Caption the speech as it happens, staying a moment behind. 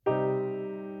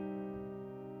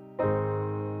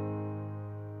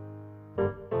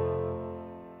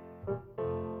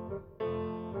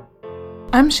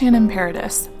I'm Shannon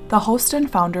Paradis, the host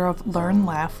and founder of Learn,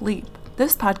 Laugh, Leap.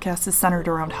 This podcast is centered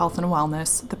around health and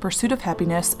wellness, the pursuit of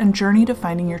happiness, and journey to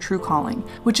finding your true calling,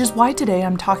 which is why today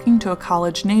I'm talking to a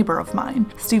college neighbor of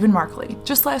mine, Stephen Markley.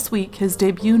 Just last week, his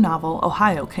debut novel,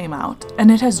 Ohio, came out,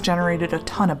 and it has generated a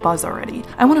ton of buzz already.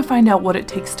 I want to find out what it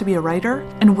takes to be a writer,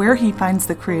 and where he finds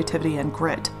the creativity and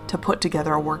grit to put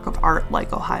together a work of art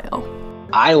like Ohio.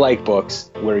 I like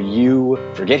books where you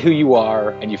forget who you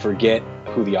are and you forget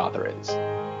who the author is.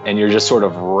 And you're just sort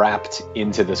of wrapped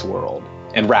into this world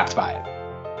and wrapped by it.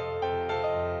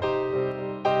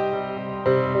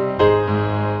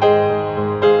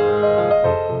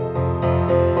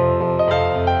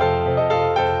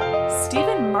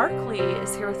 Stephen Markley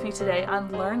is here with me today on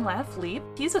Learn, Laugh, Leap.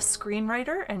 He's a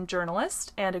screenwriter and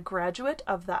journalist and a graduate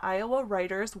of the Iowa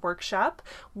Writers Workshop.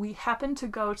 We happened to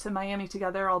go to Miami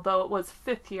together, although it was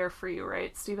fifth year for you,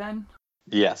 right, Stephen?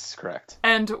 Yes, correct.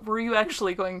 And were you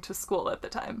actually going to school at the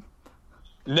time?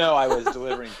 No, I was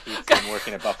delivering pizza and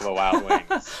working at Buffalo Wild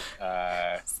Wings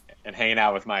and hanging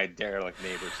out with my derelict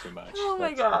neighbors too much. Oh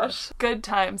my gosh. Good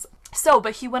times.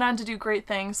 But he went on to do great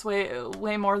things,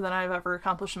 way more than I've ever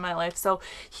accomplished in my life. So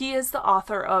he is the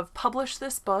author of Publish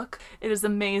This Book. It is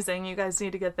amazing. You guys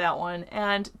need to get that one.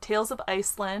 And Tales of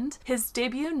Iceland. His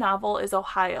debut novel is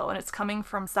Ohio, and it's coming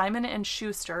from Simon &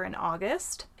 Schuster in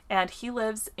August. And he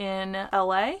lives in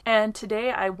LA. And today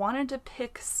I wanted to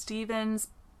pick Stephen's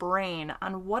brain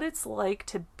on what it's like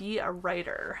to be a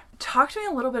writer. Talk to me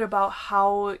a little bit about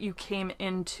how you came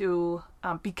into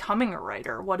becoming a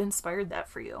writer. What inspired that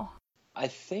for you? I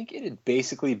think it had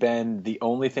basically been the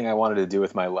only thing I wanted to do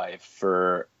with my life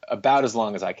for about as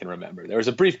long as I can remember. There was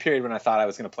a brief period when I thought I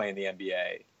was going to play in the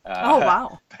NBA. Oh,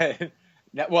 wow.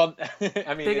 Well, I mean, Big it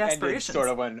ended aspirations. sort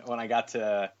of when I got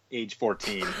to age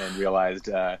 14 and realized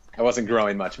I wasn't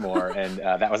growing much more, and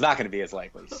that was not going to be as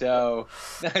likely. So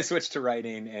then I switched to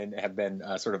writing and have been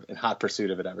sort of in hot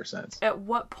pursuit of it ever since. At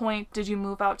what point did you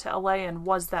move out to LA, and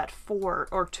was that for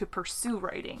or to pursue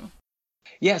writing?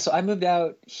 Yeah, so I moved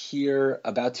out here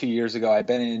about 2 years ago. I've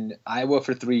been in Iowa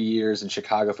for 3 years and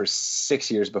Chicago for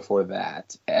 6 years before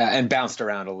that, and bounced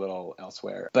around a little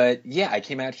elsewhere. But yeah, I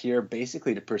came out here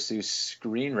basically to pursue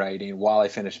screenwriting while I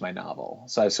finished my novel.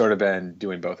 So I've sort of been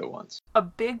doing both at once. A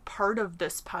big part of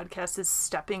this podcast is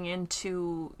stepping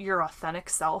into your authentic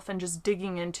self and just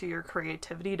digging into your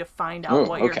creativity to find out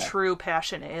what your true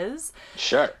passion is.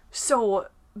 Sure. So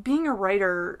being a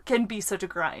writer can be such a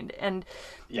grind, and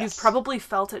you've probably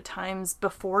felt at times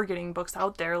before getting books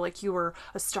out there like you were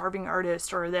a starving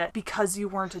artist, or that because you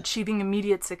weren't achieving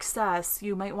immediate success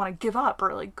you might want to give up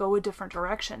or like go a different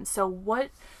direction. So what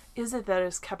is it that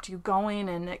has kept you going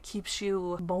and that keeps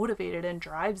you motivated and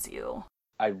drives you?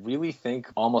 I really think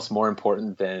almost more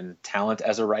important than talent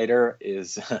as a writer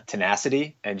is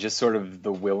tenacity and just sort of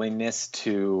the willingness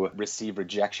to receive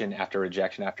rejection after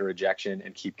rejection after rejection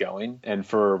and keep going. And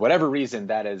for whatever reason,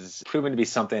 that has proven to be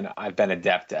something I've been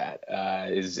adept at,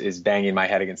 is banging my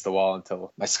head against the wall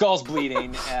until my skull's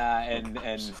bleeding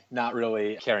and not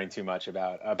really caring too much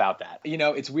about that. You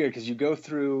know, it's weird because you go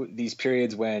through these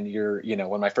periods when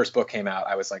when my first book came out,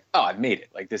 I was like, oh, I've made it.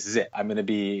 Like, this is it. I'm going to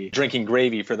be drinking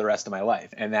gravy for the rest of my life.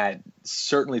 And that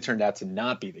certainly turned out to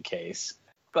not be the case.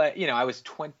 But, I was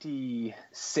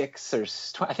 26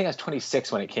 I think I was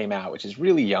 26 when it came out, which is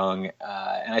really young.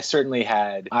 And I certainly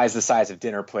had eyes the size of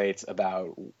dinner plates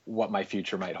about what my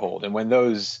future might hold. And when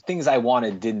those things I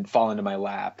wanted didn't fall into my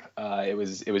lap, it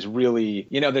was really,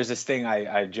 there's this thing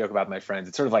I joke about with my friends.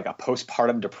 It's sort of like a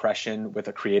postpartum depression with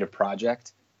a creative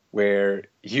project, where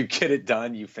you get it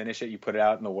done, you finish it, you put it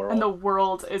out in the world. And the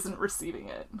world isn't receiving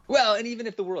it. Well, and even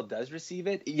if the world does receive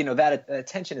it, that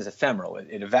attention is ephemeral.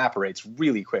 It evaporates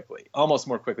really quickly, almost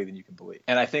more quickly than you can believe.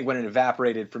 And I think when it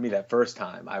evaporated for me that first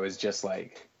time, I was just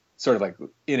sort of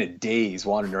in a daze,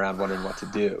 wandering around wondering what to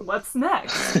do. What's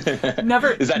next?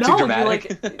 Never. Is that too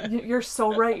dramatic? You're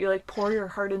so right. You pour your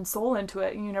heart and soul into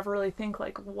it, and you never really think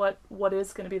what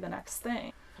is going to be the next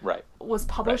thing. Right. Was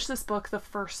Publish This Book the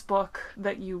first book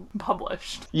that you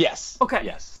published? Yes. Okay.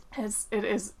 Yes. It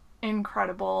is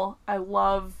incredible. I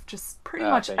love just pretty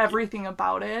much everything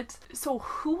about it. So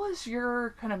who was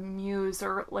your kind of muse,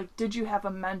 or did you have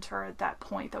a mentor at that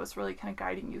point that was really kind of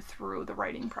guiding you through the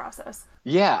writing process?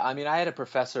 Yeah, I mean, I had a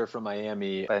professor from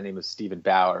Miami by the name of Stephen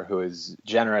Bauer who was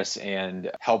generous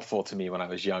and helpful to me when I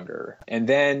was younger. And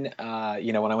then,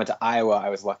 when I went to Iowa, I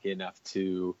was lucky enough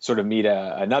to sort of meet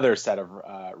another set of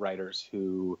writers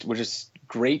who were just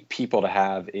great people to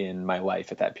have in my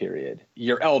life at that period.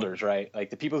 Your elders, right? Like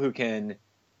the people who can,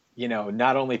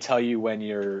 not only tell you when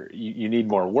you need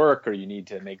more work or you need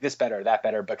to make this better or that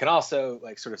better, but can also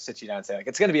sort of sit you down and say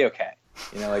it's going to be okay.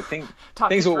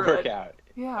 Things will work out.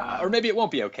 Yeah. Or maybe it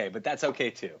won't be okay, but that's okay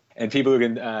too. And people who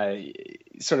can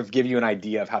sort of give you an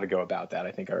idea of how to go about that,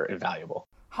 I think, are invaluable.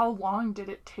 How long did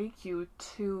it take you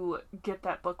to get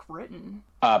that book written?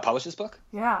 Publish this book?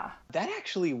 Yeah. That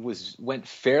actually went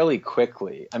fairly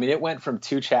quickly. I mean, it went from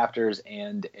 2 chapters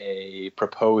and a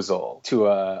proposal to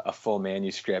a full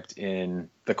manuscript in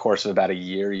the course of about a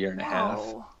year and a half.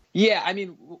 Yeah, I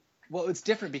mean, well, it's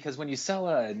different because when you sell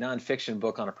a nonfiction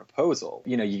book on a proposal,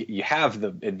 you have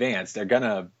the advance. They're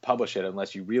gonna publish it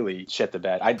unless you really shit the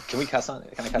bed. Can we cuss on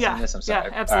it? Can I cuss on this? I'm sorry.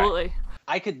 Yeah, absolutely.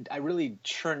 I really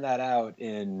churned that out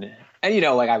and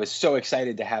I was so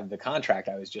excited to have the contract.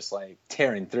 I was just like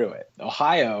tearing through it.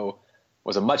 Ohio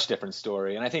was a much different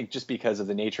story. And I think just because of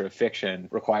the nature of fiction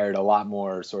required a lot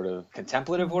more sort of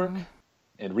contemplative work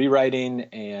and rewriting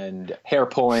and hair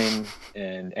pulling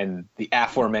and the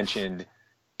aforementioned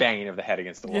banging of the head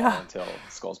against the wall until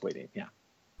the skull's bleeding. Yeah.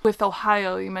 With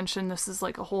Ohio, you mentioned this is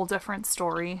like a whole different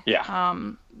story. Yeah.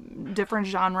 Different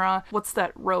genre. What's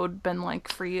that road been like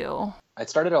for you? I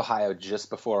started Ohio just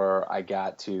before I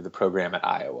got to the program at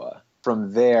Iowa.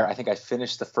 From there, I think I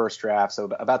finished the first draft. So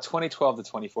about 2012 to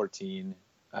 2014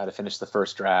 to finish the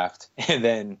first draft. And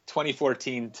then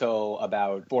 2014 till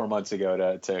about 4 months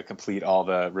ago to complete all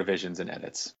the revisions and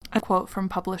edits. A quote from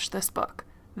Publish This Book.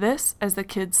 "This, as the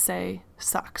kids say,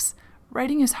 sucks.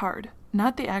 Writing is hard.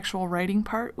 Not the actual writing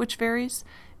part, which varies.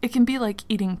 It can be like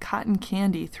eating cotton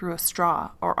candy through a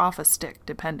straw or off a stick,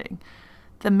 depending.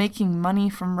 The making money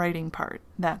from writing part,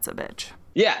 that's a bitch."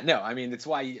 Yeah, no, I mean, that's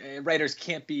why writers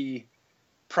can't be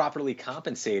properly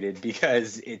compensated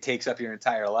because it takes up your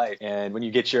entire life. And when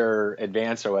you get your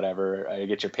advance or whatever, you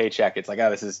get your paycheck, it's like, oh,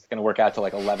 this is going to work out to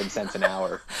like 11 cents an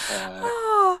hour.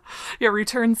 Yeah,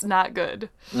 return's not good.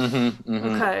 Mm-hmm,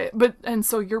 mm-hmm. Okay, and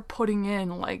so you're putting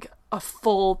in like a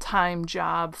full-time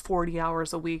job, 40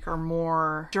 hours a week or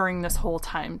more during this whole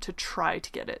time to try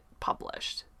to get it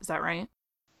published. Is that right?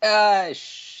 Well,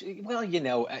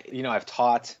 I've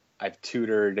taught, I've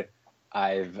tutored,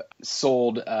 I've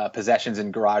sold possessions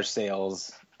in garage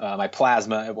sales, my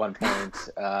plasma at one point,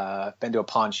 been to a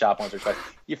pawn shop once or twice.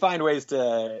 You find ways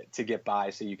to get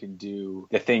by so you can do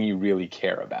the thing you really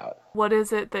care about. What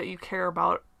is it that you care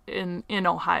about in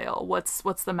Ohio?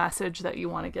 What's the message that you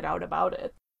want to get out about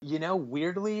it?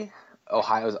 Weirdly,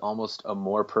 Ohio is almost a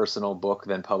more personal book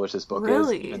than Publish This Book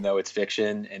Really? is, even though it's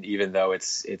fiction and even though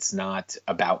it's not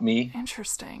about me.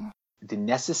 Interesting. The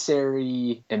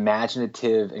necessary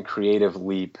imaginative and creative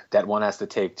leap that one has to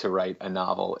take to write a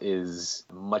novel is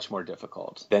much more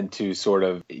difficult than to sort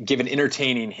of give an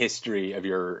entertaining history of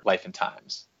your life and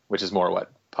times, which is more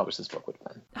what Publish This Book would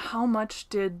have been. How much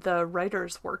did the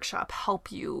writer's workshop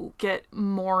help you get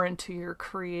more into your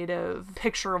creative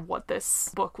picture of what this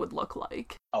book would look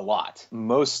like? A lot.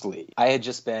 Mostly. I had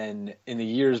just been, in the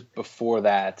years before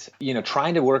that,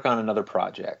 trying to work on another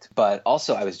project. But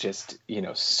also I was just,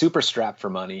 super strapped for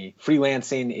money.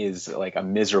 Freelancing is like a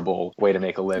miserable way to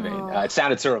make a living. It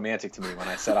sounded so romantic to me when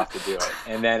I set off to do it.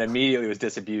 And then immediately was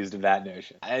disabused of that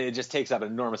notion. It just takes up an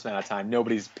enormous amount of time.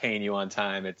 Nobody's paying you on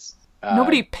time.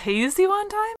 Nobody pays you on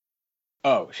time?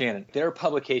 Oh, Shannon, there are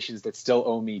publications that still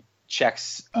owe me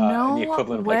checks in the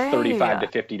equivalent of like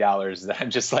 $35 to $50 that I'm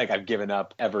just like, I've given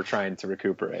up ever trying to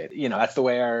recuperate. That's the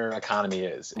way our economy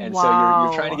is. And so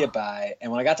you're trying to get by.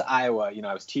 And when I got to Iowa,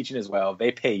 I was teaching as well.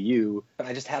 They pay you. But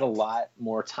I just had a lot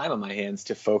more time on my hands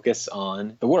to focus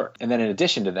on the work. And then in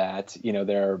addition to that,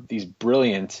 there are these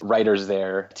brilliant writers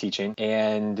there teaching.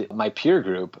 And my peer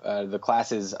group, the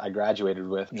classes I graduated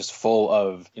with, just full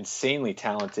of insanely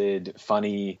talented,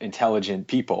 funny, intelligent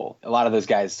people. A lot of those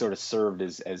guys sort of served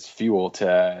as fuel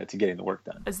to getting the work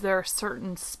done. Is there a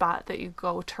certain spot that you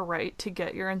go to write to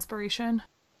get your inspiration?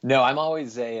 No, I'm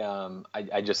always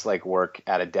I just like work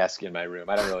at a desk in my room.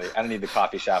 I don't need the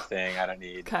coffee shop thing. I don't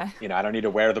need, I don't need to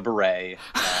wear the beret.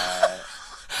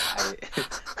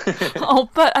 Oh,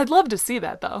 but I'd love to see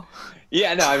that though.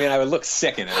 Yeah, no, I mean, I would look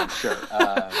sick in it, I'm sure.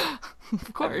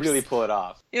 Of course. I'd really pull it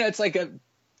off. It's like a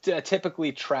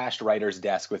typically trashed writer's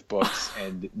desk with books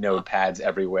and notepads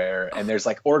everywhere, and there's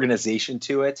like organization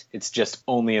to it. It's just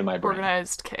only in my brain.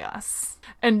 Organized chaos.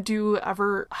 And do you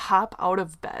ever hop out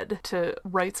of bed to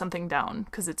write something down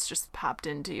because it's just popped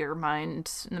into your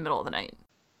mind in the middle of the night?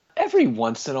 Every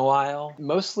once in a while.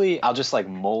 Mostly I'll just like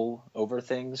mull over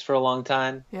things for a long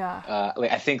time. Yeah.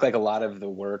 I think like a lot of the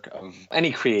work of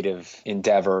any creative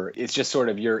endeavor, it's just sort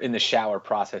of you're in the shower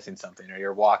processing something, or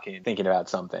you're walking thinking about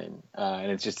something.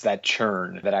 And it's just that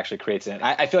churn that actually creates it.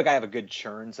 I feel like I have a good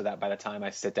churn so that by the time I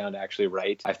sit down to actually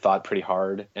write, I've thought pretty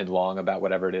hard and long about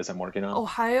whatever it is I'm working on.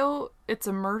 Ohio, it's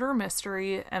a murder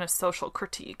mystery and a social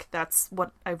critique. That's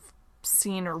what I've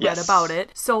seen or read Yes. about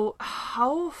it. So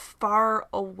how far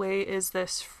away is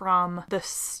this from the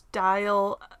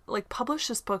style? Like, Publish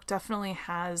This Book definitely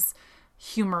has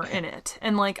humor in it.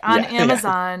 And like on Yeah.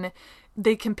 Amazon,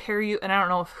 they compare you, and I don't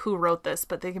know who wrote this,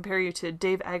 but they compare you to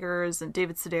Dave Eggers and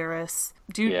David Sedaris.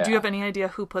 Do you have any idea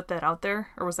who put that out there,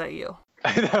 or was that you?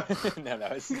 No,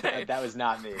 that was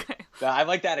not me. Okay. I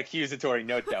like that accusatory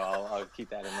note, though. I'll keep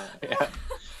that in mind. Yeah.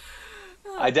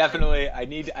 I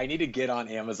need to get on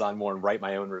Amazon more and write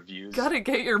my own reviews. Gotta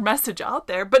get your message out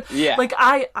there. But Yeah. like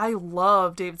I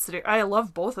love David Sedaris. I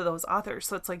love both of those authors.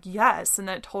 So it's like, yes, and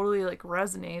that totally like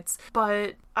resonates.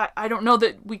 But I don't know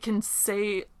that we can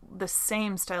say the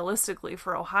same stylistically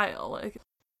for Ohio. Like,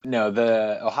 No,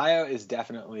 the Ohio is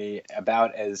definitely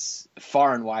about as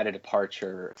far and wide a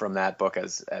departure from that book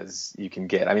as you can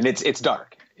get. I mean, it's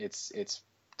dark. It's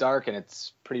dark and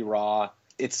it's pretty raw.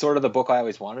 It's sort of the book I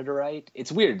always wanted to write.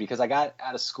 It's weird because I got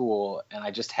out of school and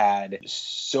I just had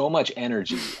so much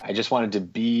energy. I just wanted to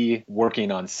be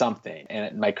working on something.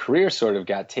 And my career sort of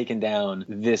got taken down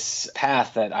this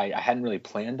path that I hadn't really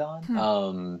planned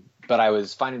on. But I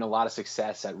was finding a lot of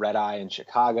success at Red Eye in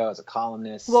Chicago as a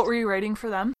columnist. what were you writing for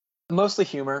them? Mostly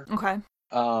humor. Okay.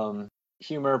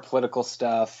 Humor, political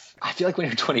stuff. I feel like when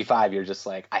you're 25, you're just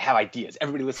like, I have ideas.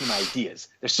 Everybody listen to my ideas.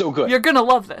 They're so good. You're gonna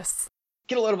love this.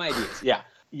 Get a load of my ideas. Yeah.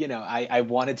 I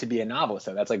wanted to be a novelist.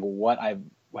 So that's like what I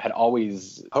had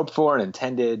always hoped for and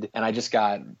intended. And I just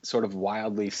got sort of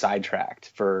wildly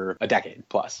sidetracked for a decade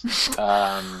plus.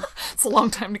 It's a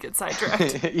long time to get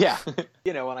sidetracked. Yeah.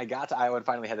 When I got to Iowa and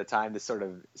finally had the time to sort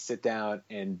of sit down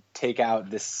and take out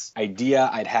this idea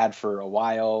I'd had for a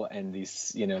while and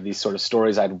these sort of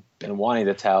stories I'd been wanting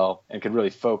to tell and could really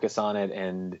focus on it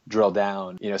and drill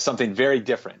down, something very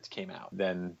different came out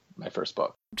than my first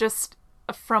book. Just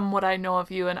from what I know of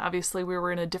you, and obviously we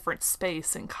were in a different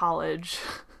space in college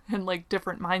and like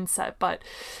different mindset, but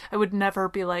I would never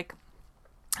be like,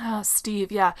 oh, Steve,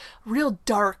 yeah, real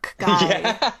dark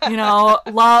guy,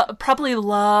 probably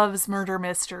loves murder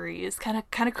mysteries, kind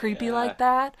of creepy like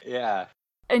that. Yeah.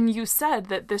 And you said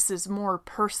that this is more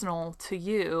personal to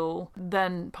you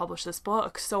than Publish This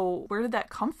Book. So where did that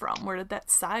come from? Where did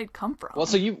that side come from? Well,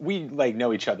 so we like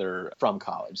know each other from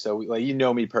college. So you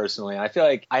know me personally. And I feel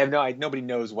like nobody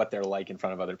knows what they're like in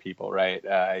front of other people, right?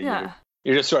 Yeah.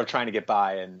 You're just sort of trying to get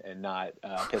by and not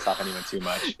piss off anyone too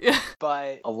much. Yeah.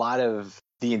 But a lot of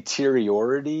the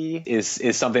interiority is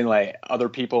something like other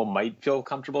people might feel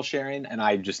comfortable sharing, and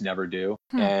I just never do.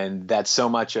 And that's so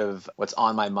much of what's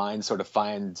on my mind sort of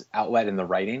finds outlet in the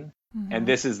writing. Mm-hmm. And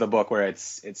this is the book where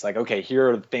it's like, okay, here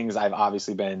are things I've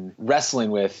obviously been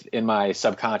wrestling with in my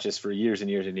subconscious for years and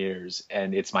years and years.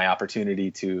 And it's my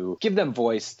opportunity to give them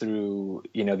voice through,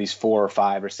 these 4 or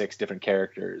 5 or 6 different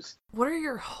characters. What are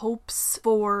your hopes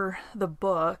for the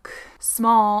book?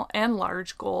 Small and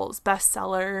large goals,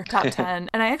 bestseller, top 10.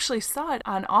 And I actually saw it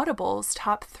on Audible's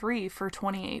top 3 for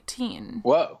 2018.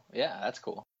 Whoa. Yeah, that's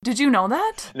cool. Did you know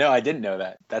that? No, I didn't know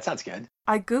that. That sounds good.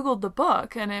 I Googled the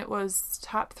book and it was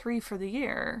top 3 for the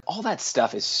year. All that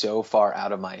stuff is so far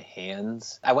out of my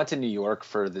hands. I went to New York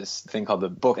for this thing called the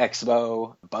Book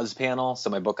Expo Buzz Panel. So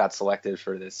my book got selected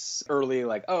for this early,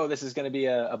 like, oh, this is going to be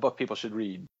a book people should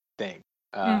read thing.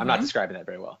 I'm not describing that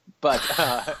very well, but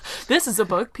this is a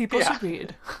book people should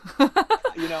read.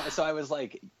 So I was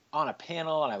like on a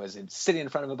panel and I was sitting in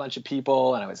front of a bunch of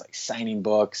people and I was like signing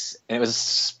books, and it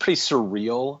was pretty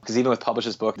surreal because even with Publish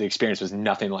This Book, the experience was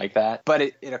nothing like that. But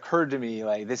it occurred to me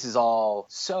like this is all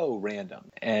so random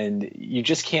and you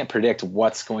just can't predict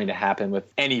what's going to happen with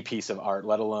any piece of art,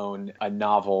 let alone a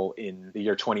novel in the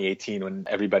year 2018 when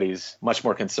everybody's much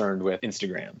more concerned with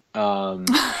Instagram.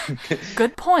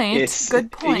 Good point.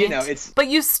 Good point. But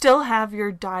you still have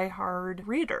your diehard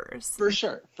readers. For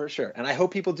sure. And I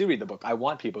hope people do read the book. I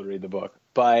want people to read the book,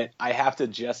 but I have to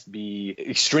just be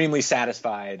extremely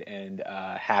satisfied and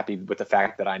happy with the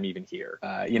fact that I'm even here.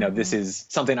 This is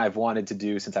something I've wanted to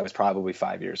do since I was probably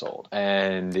 5 years old,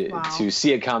 and to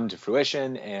see it come to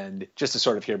fruition and just to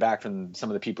sort of hear back from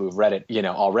some of the people who've read it,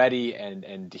 already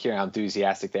and to hear how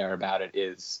enthusiastic they are about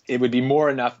it would be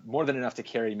more than enough to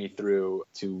carry me through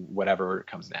to whatever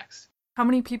comes next. How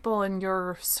many people in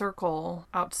your circle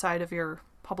outside of your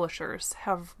publishers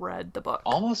have read the book?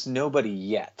 Almost nobody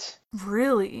yet.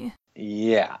 Really?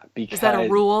 Yeah, because... Is that a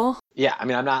rule? Yeah, I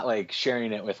mean, I'm not like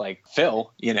sharing it with like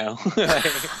Phil,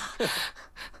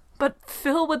 But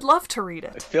Phil would love to read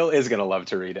it. Phil is going to love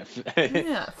to read it.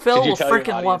 Yeah, Phil will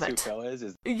freaking love it. Who Phil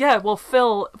is? Yeah, well,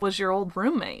 Phil was your old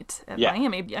roommate at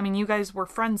Miami. I mean, you guys were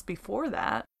friends before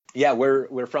that. Yeah,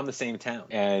 we're from the same town,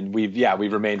 and we've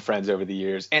remained friends over the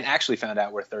years, and actually found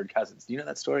out we're third cousins. Do you know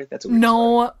that story? That's a weird story.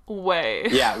 No way.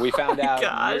 Yeah, we found Oh my out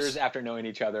gosh. years after knowing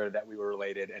each other that we were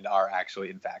related and are actually,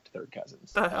 in fact, third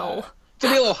cousins. The hell? It's a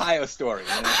real Ohio story.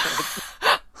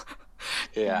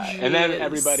 Yeah, and then Jeez.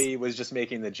 everybody was just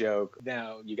making the joke,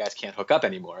 "Now you guys can't hook up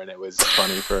anymore," and it was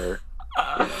funny for.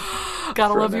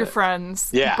 Gotta for a love your minute. friends.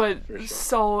 Yeah, But for sure.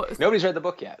 so Nobody's read the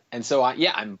book yet, and so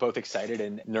I'm both excited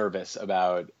and nervous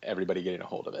about everybody getting a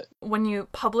hold of it. when you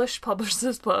published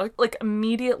this book, like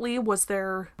immediately was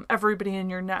there everybody in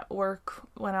your network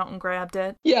went out and grabbed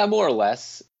it? Yeah, more or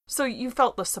less. So you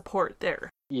felt the support there.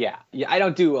 Yeah. I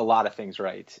don't do a lot of things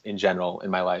right in general in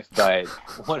my life, but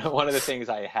one of the things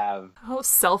I have, Oh,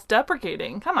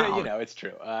 self-deprecating. Come on. it's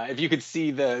true. If you could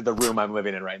see the room I'm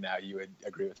living in right now, you would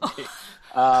agree with me.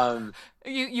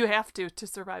 You have to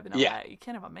survive in LA. Yeah. You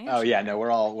can't have a mansion. Oh yeah, no,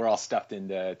 we're all stuffed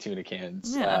into tuna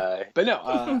cans. Yeah. But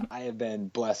no, I have been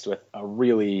blessed with a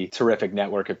really terrific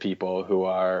network of people who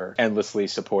are endlessly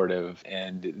supportive,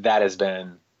 and that has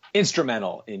been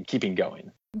instrumental in keeping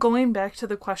going. Going back to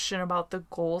the question about the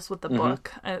goals with the Mm-hmm.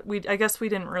 book, I guess we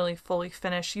didn't really fully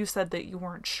finish. You said that you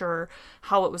weren't sure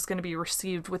how it was going to be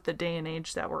received with the day and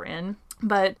age that we're in.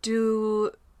 But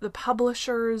do the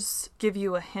publishers give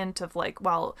you a hint of like,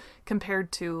 well,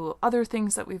 compared to other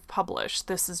things that we've published,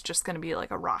 this is just going to be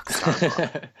like a rock star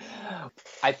book?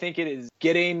 I think it is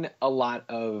getting a lot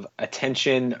of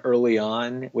attention early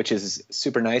on, which is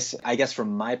super nice. I guess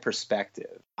from my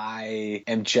perspective, I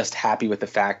am just happy with the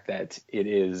fact that it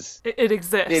is. It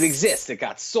exists. It exists. It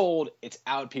got sold. It's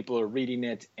out. People are reading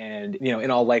it, and in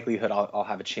all likelihood, I'll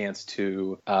have a chance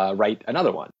to write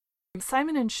another one.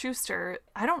 Simon and Schuster,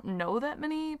 I don't know that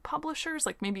many publishers,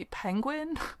 like maybe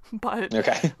Penguin, but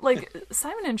Okay. like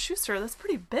Simon and Schuster, that's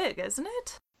pretty big, isn't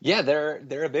it? Yeah,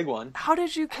 they're a big one. How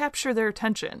did you capture their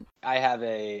attention? I have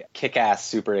a kick-ass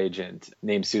super agent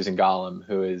named Susan Gollum,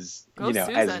 who is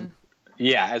Susan.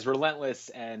 as relentless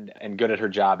and good at her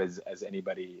job as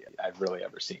anybody I've really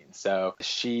ever seen. So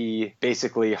she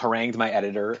basically harangued my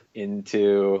editor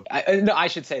into. I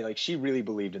should say, like, she really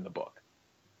believed in the book.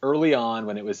 Early on,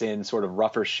 when it was in sort of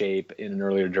rougher shape in an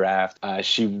earlier draft,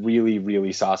 she really,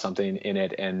 really saw something in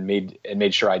it and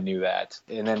made sure I knew that.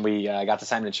 And then we got to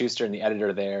Simon & Schuster, and the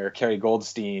editor there, Kerry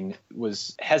Goldstein,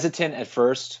 was hesitant at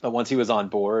first, but once he was on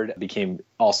board, became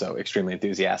also extremely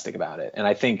enthusiastic about it. And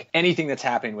I think anything that's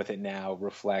happening with it now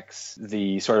reflects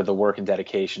the sort of the work and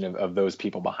dedication of those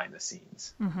people behind the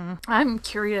scenes. Mm-hmm. I'm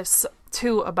curious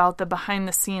too about the behind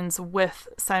the scenes with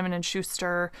Simon and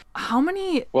Schuster. How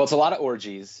many? Well, it's a lot of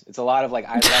orgies. It's a lot of like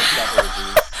I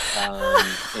love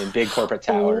orgies in big corporate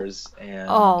towers. And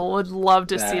would love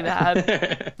to see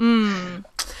that.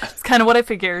 It's kind of what I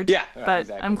figured. Yeah, but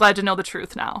exactly. I'm glad to know the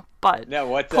truth now. But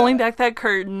No, pulling back that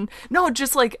curtain. No,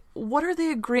 just like what are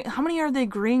they agreeing? How many are they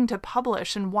agreeing to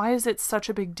publish, and why is it such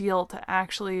a big deal to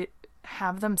actually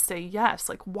have them say yes?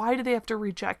 Like, why do they have to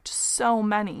reject so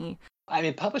many? I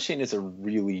mean, publishing is a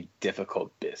really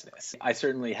difficult business. I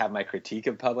certainly have my critique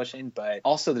of publishing, but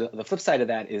also the flip side of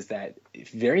that is that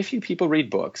very few people read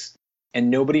books, and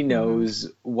nobody knows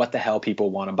what the hell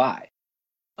people want to buy.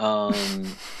 Well,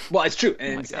 it's true.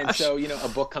 And so, a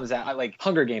book comes out, like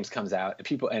Hunger Games comes out,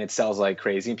 and it sells like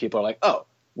crazy, and people are like, oh,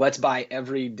 let's buy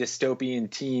every dystopian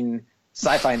teen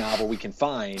sci-fi novel we can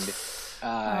find.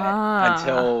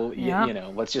 Until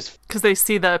let's just because they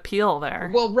see the appeal there.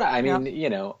 Well, right. I mean,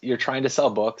 you're trying to sell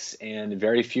books, and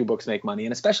very few books make money,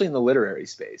 and especially in the literary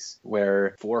space,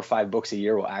 where 4 or 5 books a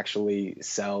year will actually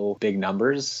sell big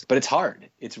numbers. But it's hard.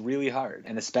 It's really hard,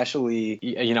 and especially,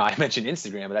 I mentioned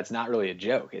Instagram, but that's not really a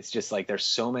joke. It's just like there's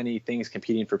so many things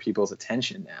competing for people's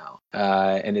attention now,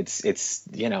 and it's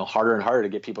harder and harder to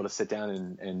get people to sit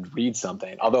down and read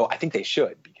something. Although I think they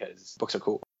should, because books are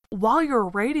cool. While you were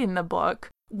writing the book,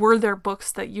 were there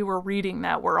books that you were reading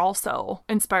that were also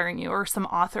inspiring you, or some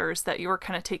authors that you were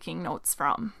kind of taking notes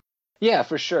from? Yeah,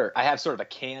 for sure. I have sort of a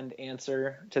canned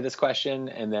answer to this question,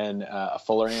 and then a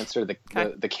fuller answer.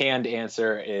 The canned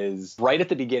answer is right at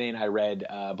the beginning, I read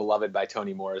Beloved by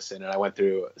Toni Morrison, and I went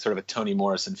through sort of a Toni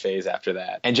Morrison phase after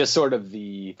that. And just sort of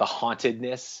the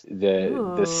hauntedness,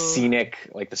 the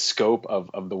scenic, like the scope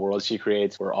of the world she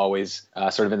creates were always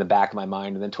sort of in the back of my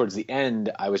mind. And then towards the end,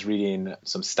 I was reading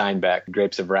some Steinbeck,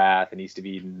 Grapes of Wrath and East of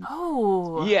Eden.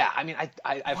 Oh. Yeah, I mean,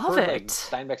 I've Love heard it. like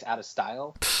Steinbeck's out of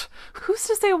style. Who's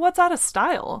to say what's out of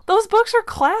style? Those books are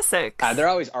classics. They're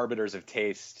always arbiters of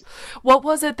taste. What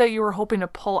was it that you were hoping to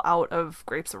pull out of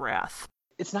Grapes of Wrath?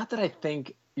 It's not that I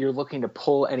think you're looking to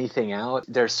pull anything out.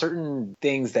 There are certain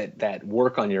things that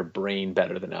work on your brain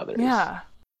better than others. Yeah.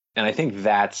 And I think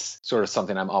that's sort of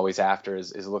something I'm always after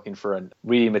is looking for a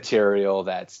reading material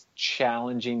that's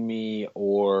challenging me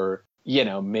or,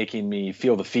 making me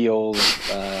feel the feels,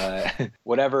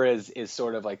 whatever is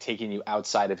sort of like taking you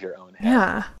outside of your own head.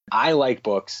 Yeah. I like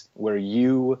books where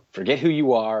you forget who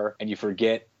you are and you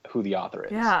forget who the author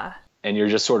is. Yeah. And you're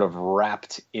just sort of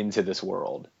wrapped into this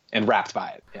world and wrapped by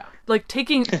it. Yeah. Like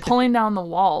pulling down the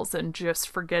walls and just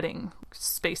forgetting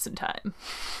space and time.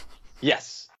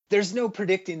 Yes. There's no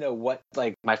predicting though what,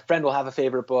 like, my friend will have a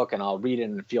favorite book and I'll read it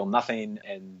and feel nothing,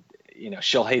 and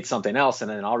she'll hate something else, and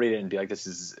then I'll read it and be like, this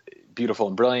is beautiful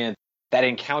and brilliant. That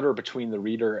encounter between the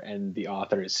reader and the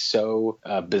author is so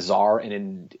bizarre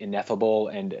and ineffable,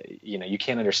 and you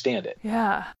can't understand it.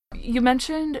 Yeah. You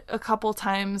mentioned a couple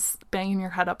times banging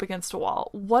your head up against a wall.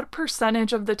 What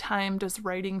percentage of the time does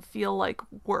writing feel like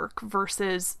work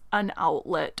versus an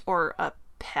outlet or a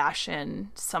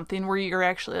passion, something where you're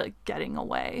actually like getting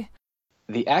away?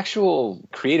 The actual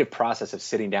creative process of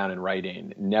sitting down and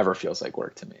writing never feels like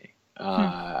work to me.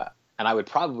 And I would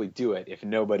probably do it if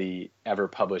nobody ever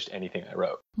published anything I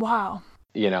wrote. Wow.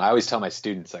 I always tell my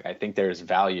students, like, I think there's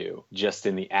value just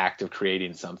in the act of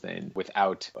creating something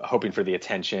without hoping for the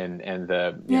attention and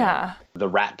the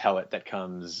rat pellet that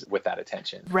comes with that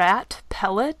attention. Rat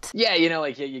pellet? Yeah,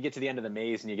 like you get to the end of the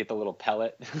maze and you get the little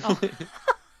pellet.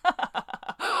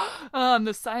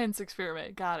 The science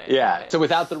experiment. Got it. Yeah. Got it. So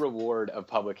without the reward of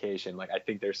publication, like, I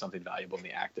think there's something valuable in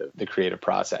the act of the creative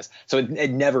process. So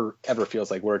it never, ever feels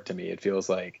like work to me. It feels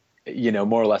like,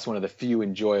 more or less one of the few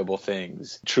enjoyable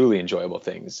things, truly enjoyable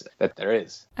things that there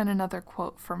is. And another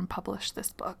quote from Publish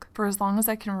This Book. For as long as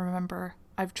I can remember,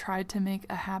 I've tried to make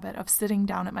a habit of sitting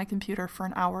down at my computer for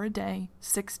an hour a day,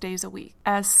 6 days a week.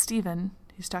 As Stephen,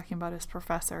 he's talking about his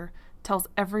professor, tells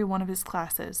every one of his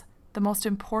classes, the most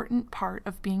important part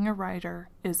of being a writer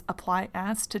is apply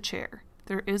ass to chair.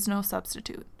 There is no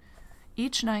substitute.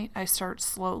 Each night I start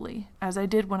slowly, as I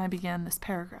did when I began this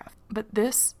paragraph. But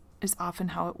this is often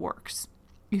how it works.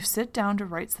 You sit down to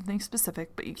write something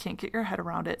specific, but you can't get your head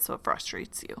around it, so it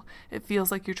frustrates you. It feels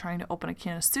like you're trying to open a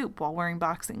can of soup while wearing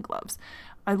boxing gloves.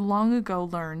 I long ago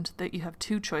learned that you have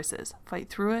two choices: fight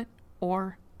through it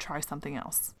or try something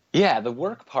else. Yeah, the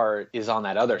work part is on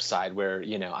that other side where,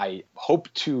 I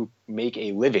hope to make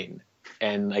a living,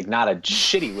 and like not a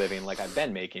shitty living like I've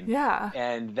been making. Yeah.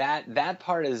 And that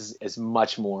part is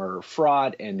much more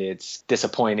fraught, and it's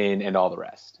disappointing and all the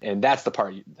rest. And that's the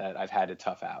part that I've had to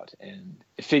tough out and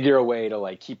figure a way to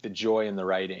like keep the joy in the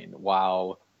writing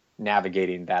while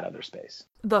navigating that other space.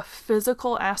 The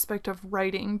physical aspect of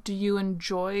writing, do you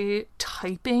enjoy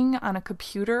typing on a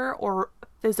computer or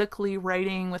physically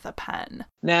writing with a pen?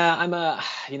 Nah, I'm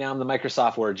the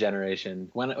Microsoft Word generation.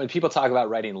 When people talk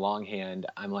about writing longhand,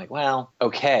 I'm like, well,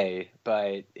 okay,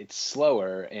 but it's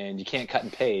slower and you can't cut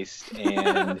and paste,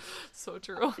 and so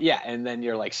true. Yeah, and then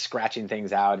you're like scratching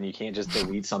things out, and you can't just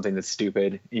delete something that's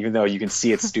stupid, even though you can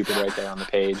see it's stupid right there on the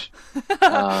page.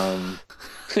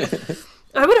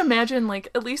 I would imagine, like,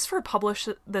 at least for Publish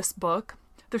This Book,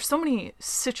 there's so many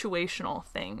situational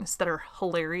things that are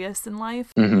hilarious in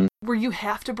life, where you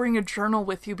have to bring a journal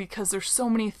with you because there's so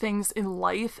many things in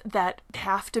life that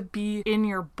have to be in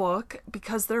your book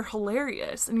because they're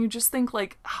hilarious. And you just think,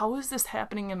 like, how is this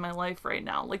happening in my life right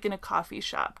now? Like in a coffee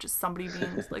shop, just somebody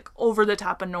being like over the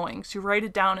top annoying. So you write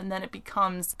it down and then it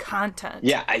becomes content.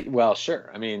 Yeah, well,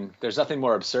 sure. I mean, there's nothing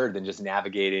more absurd than just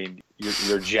navigating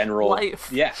your general life.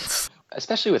 Yeah.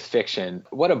 Especially with fiction,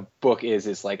 what a book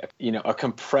is like, a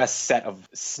compressed set of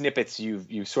snippets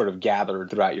you've sort of gathered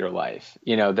throughout your life.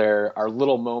 There are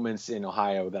little moments in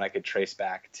Ohio that I could trace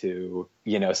back to,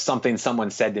 something someone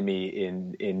said to me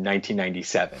in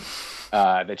 1997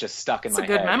 that just stuck in my head.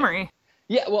 It's a good memory.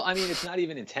 Yeah, well, I mean, it's not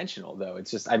even intentional, though.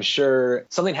 It's just, I'm sure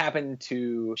something happened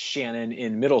to Shannon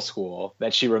in middle school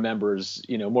that she remembers,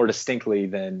 more distinctly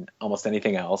than almost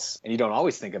anything else. And you don't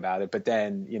always think about it. But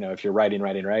then, if you're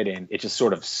writing, it just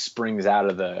sort of springs out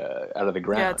of the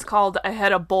ground. Yeah, it's called I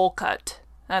Had a Bowl Cut.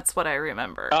 That's what I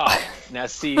remember. Oh, now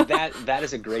see, that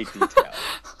is a great detail.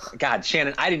 God,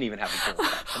 Shannon, I didn't even have a bowl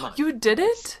cut. Come on. You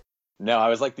didn't? No, I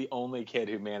was like the only kid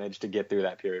who managed to get through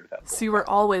that period without bowl cut. So you were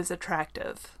always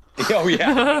attractive. Oh,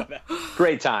 yeah.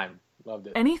 Great time. Loved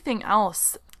it. Anything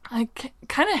else? I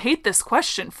kind of hate this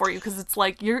question for you because it's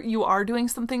like you are doing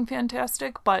something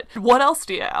fantastic, but what else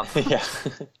do you have? Yeah.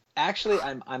 Actually,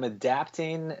 I'm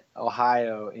adapting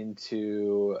Ohio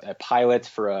into a pilot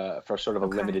for sort of a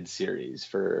limited series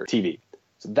for TV.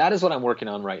 So that is what I'm working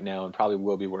on right now and probably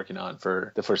will be working on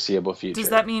for the foreseeable future.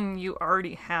 Does that mean you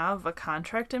already have a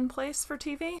contract in place for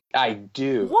TV? I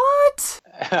do. What?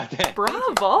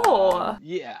 Bravo.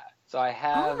 Yeah. So I Oh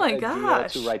have my a deal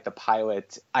gosh. to write the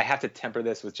pilot. I have to temper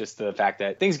this with just the fact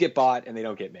that things get bought and they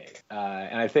don't get made.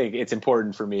 And I think it's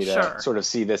important for me to Sure. sort of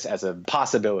see this as a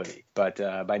possibility, but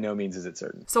by no means is it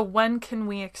certain. So when can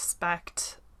we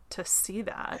expect to see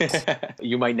that?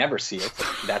 You might never see it.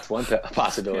 That's one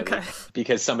possibility Okay.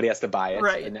 because somebody has to buy it.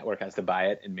 Right. A network has to buy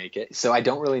it and make it. So I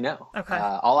don't really know. Okay.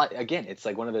 Again, it's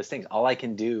like one of those things. All I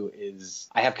can do is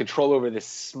I have control over this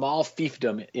small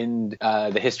fiefdom in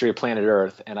the history of planet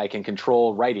Earth, and I can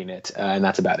control writing it, and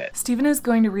that's about it. Stephen is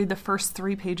going to read the first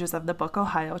 3 pages of the book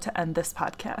Ohio to end this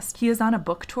podcast. He is on a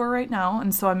book tour right now,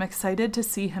 and so I'm excited to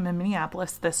see him in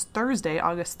Minneapolis this Thursday,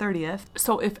 August 30th.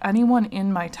 So if anyone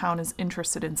in my town is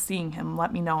interested in seeing him,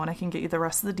 let me know and I can get you the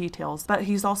rest of the details. But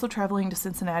he's also traveling to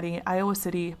Cincinnati, Iowa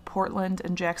City, Portland,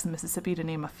 and Jackson, Mississippi, to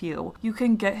name a few. You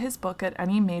can get his book at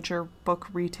any major book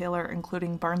retailer,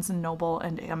 including Barnes & Noble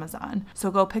and Amazon.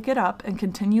 So go pick it up and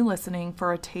continue listening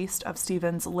for a taste of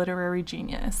Stephen's literary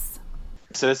genius.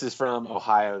 So this is from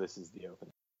Ohio. This is the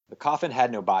opening. The coffin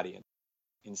had no body in it.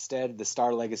 Instead, the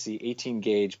Star Legacy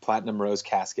 18-gauge platinum rose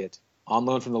casket, on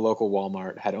loan from the local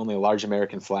Walmart, had only a large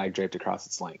American flag draped across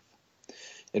its length.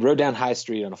 It rode down High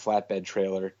Street on a flatbed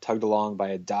trailer, tugged along by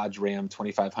a Dodge Ram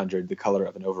 2500 the color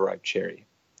of an overripe cherry.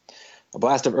 A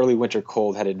blast of early winter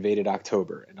cold had invaded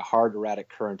October, and a hard, erratic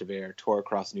current of air tore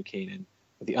across New Canaan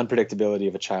with the unpredictability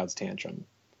of a child's tantrum.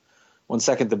 One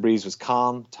second the breeze was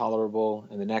calm, tolerable,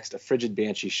 and the next a frigid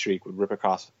banshee shriek would rip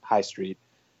across High Street,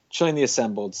 chilling the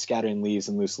assembled, scattering leaves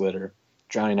and loose litter,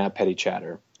 drowning out petty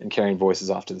chatter, and carrying voices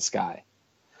off to the sky.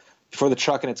 Before the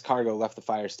truck and its cargo left the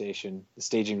fire station, the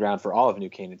staging ground for all of New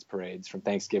Canaan's parades, from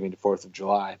Thanksgiving to 4th of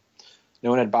July, no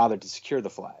one had bothered to secure the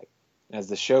flag, and as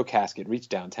the show casket reached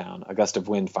downtown, a gust of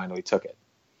wind finally took it.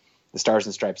 The stars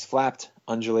and stripes flapped,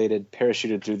 undulated,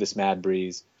 parachuted through this mad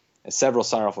breeze, as several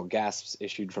sorrowful gasps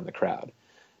issued from the crowd.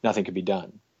 Nothing could be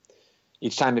done.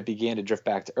 Each time it began to drift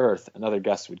back to earth, another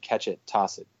gust would catch it,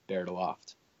 toss it, bear it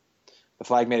aloft. The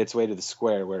flag made its way to the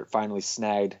square, where it finally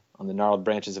snagged on the gnarled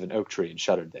branches of an oak tree and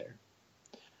shuddered there.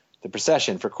 The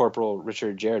procession for Corporal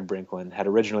Richard Jared Brinklin had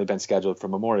originally been scheduled for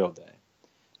Memorial Day.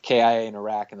 KIA in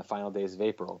Iraq in the final days of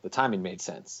April, the timing made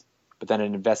sense, but then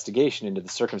an investigation into the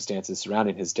circumstances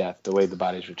surrounding his death delayed the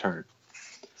body's return.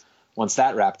 Once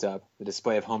that wrapped up, the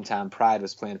display of hometown pride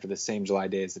was planned for the same July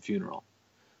day as the funeral.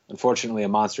 Unfortunately, a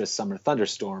monstrous summer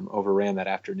thunderstorm overran that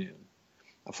afternoon.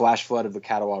 A flash flood of the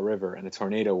Catawba River and a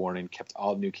tornado warning kept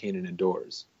all of New Canaan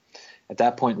indoors. At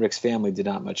that point, Rick's family did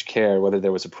not much care whether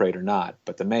there was a parade or not,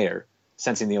 but the mayor,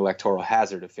 sensing the electoral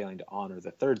hazard of failing to honor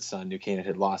the third son New Canaan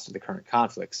had lost to the current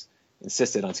conflicts,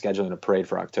 insisted on scheduling a parade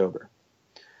for October.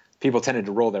 People tended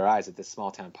to roll their eyes at this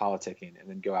small-town politicking and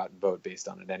then go out and vote based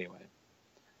on it anyway.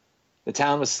 The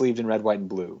town was sleeved in red, white, and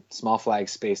blue, small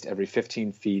flags spaced every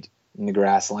 15 feet in the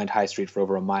grass lined High Street for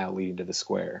over a mile leading to the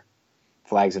square.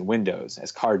 Flags in windows,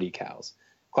 as car decals,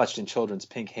 clutched in children's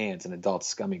pink hands and adults'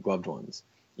 scummy gloved ones,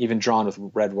 even drawn with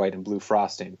red, white, and blue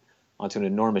frosting onto an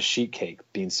enormous sheet cake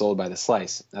being sold by the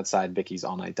slice outside Vicky's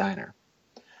all-night diner.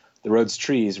 The road's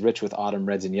trees, rich with autumn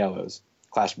reds and yellows,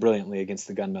 clashed brilliantly against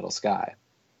the gunmetal sky.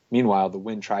 Meanwhile, the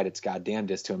wind tried its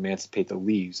goddamnedest to emancipate the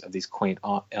leaves of these quaint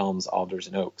elms, alders,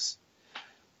 and oaks.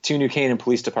 2 New Canaan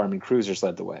Police Department cruisers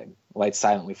led the way, lights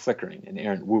silently flickering, an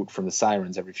errant whoop from the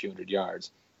sirens every few hundred yards,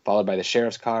 followed by the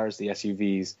sheriff's cars, the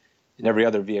SUVs, and every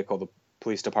other vehicle the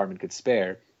police department could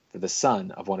spare for the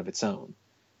son of one of its own,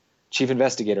 Chief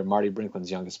Investigator Marty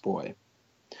Brinklin's youngest boy.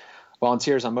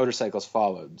 Volunteers on motorcycles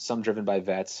followed, some driven by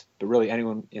vets, but really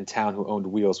anyone in town who owned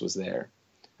wheels was there.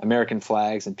 American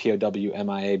flags and POW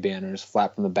MIA banners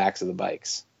flapped from the backs of the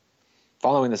bikes.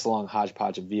 Following this long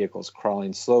hodgepodge of vehicles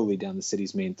crawling slowly down the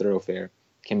city's main thoroughfare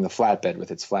came the flatbed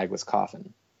with its flagless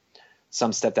coffin.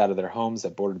 Some stepped out of their homes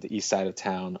that bordered the east side of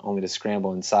town, only to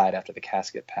scramble inside after the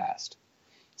casket passed.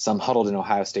 Some huddled in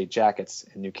Ohio State jackets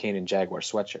and New Canaan Jaguar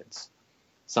sweatshirts.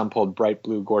 Some pulled bright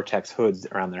blue Gore-Tex hoods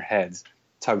around their heads,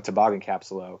 tugged toboggan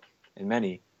caps low, and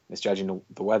many, misjudging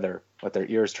the weather, let their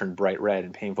ears turn bright red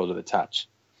and painful to the touch.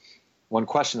 One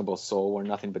questionable soul wore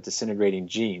nothing but disintegrating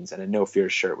jeans and a no-fear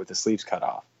shirt with the sleeves cut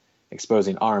off,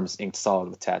 exposing arms inked solid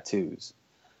with tattoos.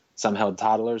 Some held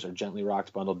toddlers or gently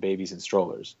rocked bundled babies in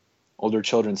strollers. Older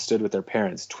children stood with their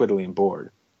parents, twiddling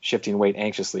bored, shifting weight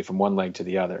anxiously from one leg to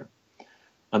the other.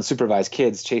 Unsupervised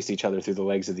kids chased each other through the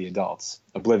legs of the adults,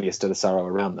 oblivious to the sorrow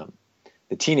around them.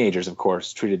 The teenagers, of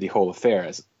course, treated the whole affair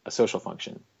as a social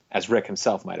function, as Rick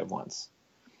himself might have once.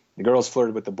 The girls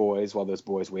flirted with the boys while those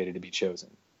boys waited to be chosen.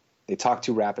 They talked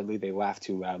too rapidly, they laughed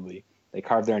too loudly, they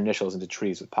carved their initials into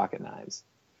trees with pocket knives.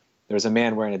 There was a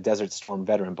man wearing a Desert Storm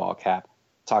veteran ball cap,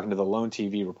 talking to the lone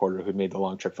TV reporter who'd made the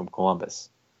long trip from Columbus.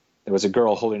 There was a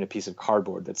girl holding a piece of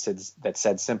cardboard that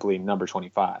said simply number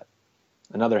 25.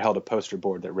 Another held a poster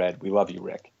board that read, "We love you,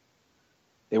 Rick."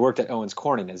 They worked at Owens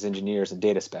Corning as engineers and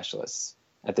data specialists,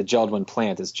 at the Geldwin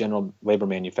plant as general labor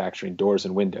manufacturing doors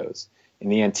and windows, in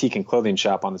the antique and clothing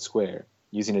shop on the square,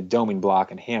 using a doming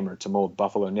block and hammer to mold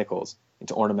buffalo nickels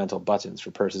into ornamental buttons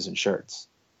for purses and shirts.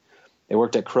 They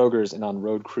worked at Kroger's and on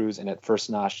road crews and at First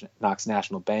Knox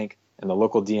National Bank and the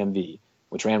local DMV,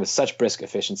 which ran with such brisk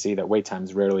efficiency that wait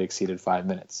times rarely exceeded 5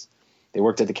 minutes. They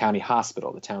worked at the county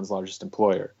hospital, the town's largest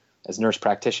employer, as nurse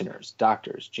practitioners,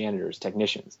 doctors, janitors,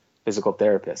 technicians, physical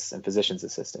therapists, and physician's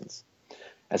assistants.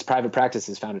 As private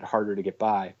practices found it harder to get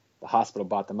by, the hospital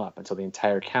bought them up until the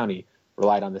entire county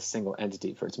relied on this single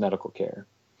entity for its medical care.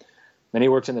 Many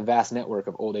worked in the vast network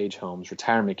of old age homes,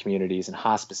 retirement communities, and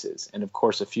hospices, and of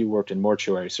course a few worked in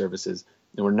mortuary services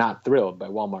and were not thrilled by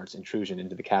Walmart's intrusion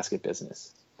into the casket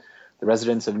business. The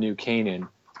residents of New Canaan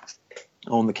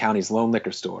owned the county's lone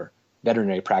liquor store,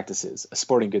 veterinary practices, a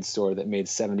sporting goods store that made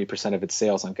 70% of its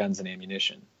sales on guns and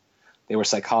ammunition. They were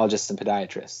psychologists and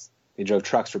podiatrists. They drove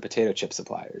trucks for potato chip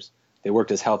suppliers. They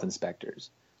worked as health inspectors.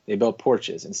 They built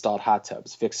porches, installed hot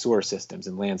tubs, fixed sewer systems,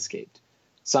 and landscaped.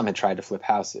 Some had tried to flip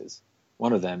houses.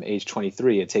 One of them, aged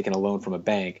 23, had taken a loan from a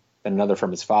bank, then another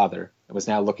from his father, and was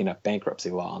now looking up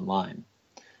bankruptcy law online.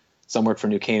 Some worked for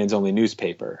New Canaan's only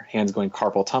newspaper, hands going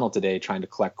carpal tunnel today trying to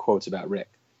collect quotes about Rick.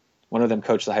 One of them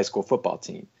coached the high school football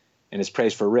team, and his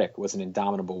praise for Rick was an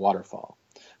indomitable waterfall.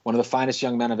 One of the finest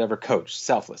young men I've ever coached,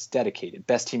 selfless, dedicated,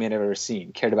 best teammate I've ever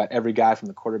seen, cared about every guy from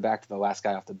the quarterback to the last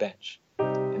guy off the bench.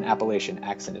 An Appalachian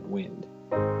accented wind.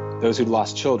 Those who'd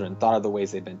lost children thought of the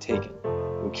ways they'd been taken.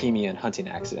 Leukemia and hunting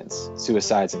accidents,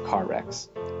 suicides and car wrecks,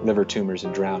 liver tumors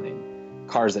and drowning,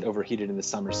 cars that overheated in the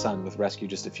summer sun with rescue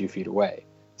just a few feet away,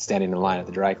 standing in line at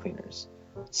the dry cleaners.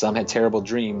 Some had terrible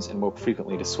dreams and woke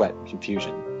frequently to sweat and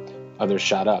confusion. Others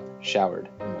shot up, showered,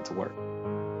 and went to work.